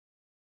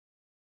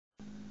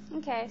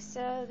Okay,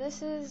 so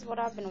this is what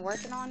I've been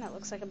working on. It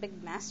looks like a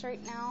big mess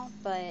right now,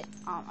 but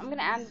I'm going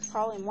to add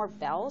probably more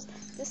bells.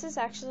 This is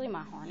actually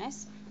my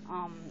harness.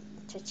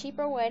 It's a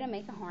cheaper way to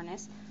make a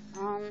harness.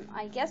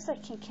 I guess I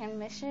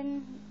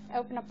can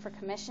open up for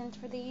commissions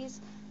for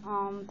these.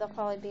 They'll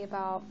probably be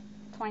about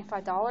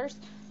 $25.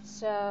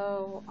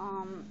 So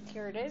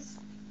here it is.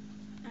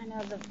 I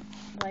know the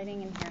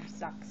lighting in here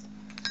sucks.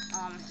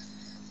 I'll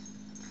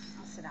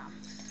sit down.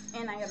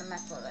 And I gotta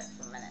mess with it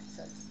for a minute.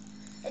 So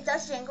it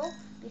does jingle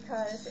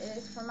because it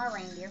is for my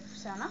reindeer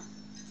persona.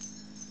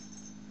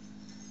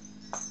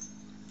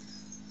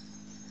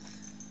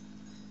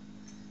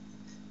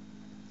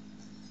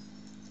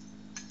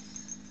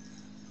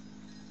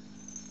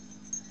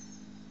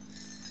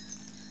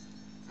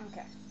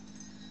 Okay.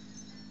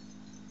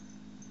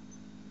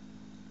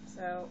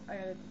 So I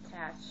gotta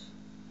detach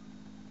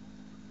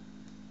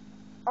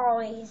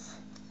always.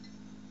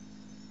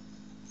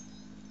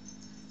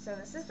 So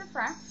this is the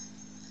front.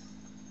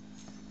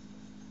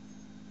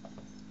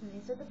 And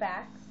these are the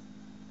backs.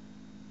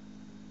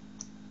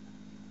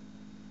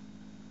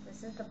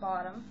 This is the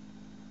bottom.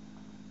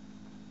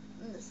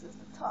 And this is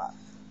the top.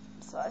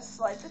 So I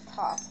slide the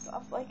top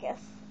off like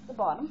the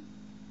bottom.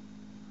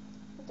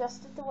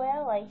 Adjust it the way I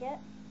like it.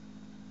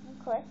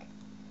 And click.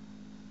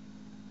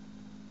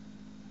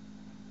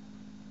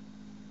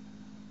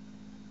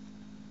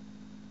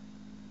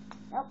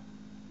 Nope.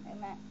 Wait a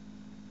minute.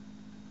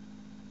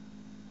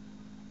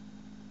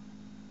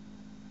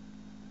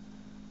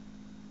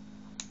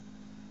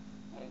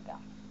 There you go.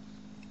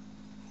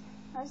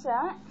 There's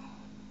that.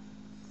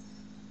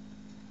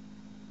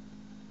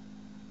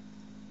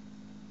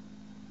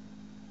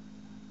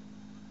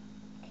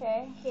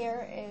 Okay,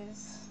 here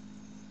is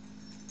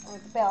where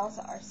the bells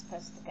are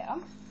supposed to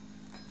go.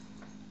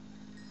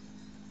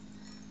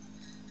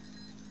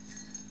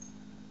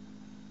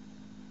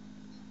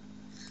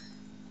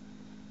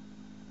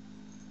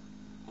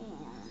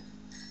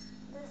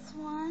 And this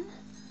one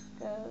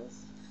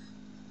goes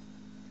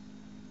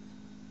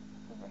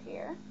over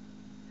here.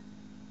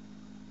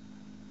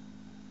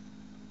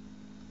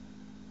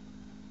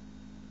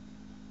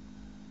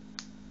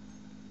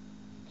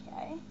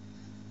 Okay.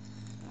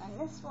 And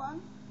this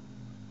one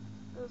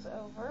goes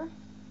over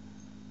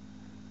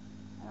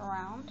and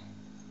around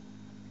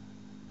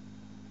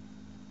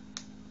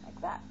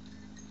like that.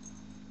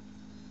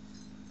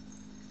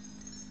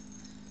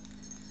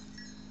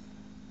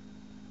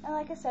 And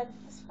like I said,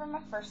 this is for my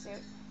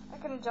fursuit. I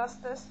can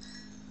adjust this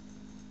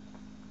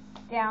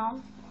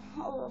down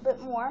a little bit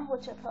more,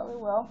 which I probably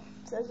will.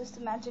 So just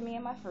imagine me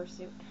in my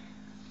fursuit.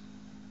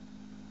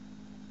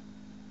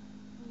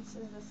 This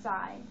is the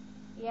side.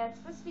 Yeah, it's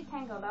supposed to be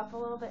tangled up a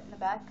little bit in the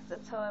back because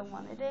that's how I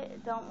wanted it.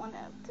 I don't want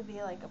it to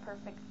be like a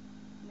perfect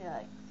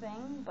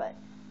thing, but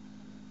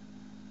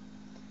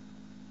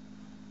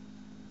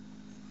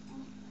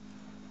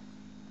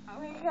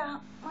we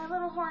got my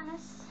little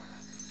harness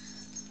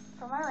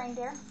for my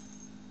reindeer.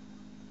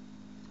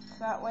 So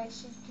that way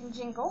she can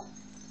jingle.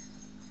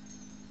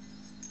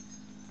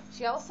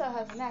 She also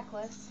has a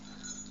necklace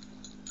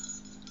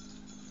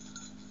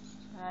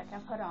that I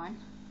can put on.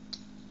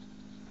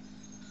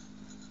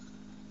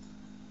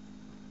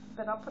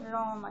 But I'll put it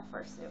all on my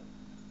fursuit.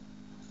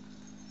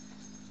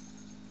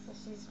 So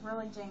she's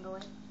really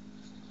jingly.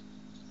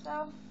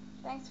 So,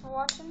 thanks for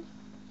watching,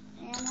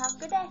 and have a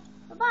good day.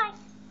 Bye-bye.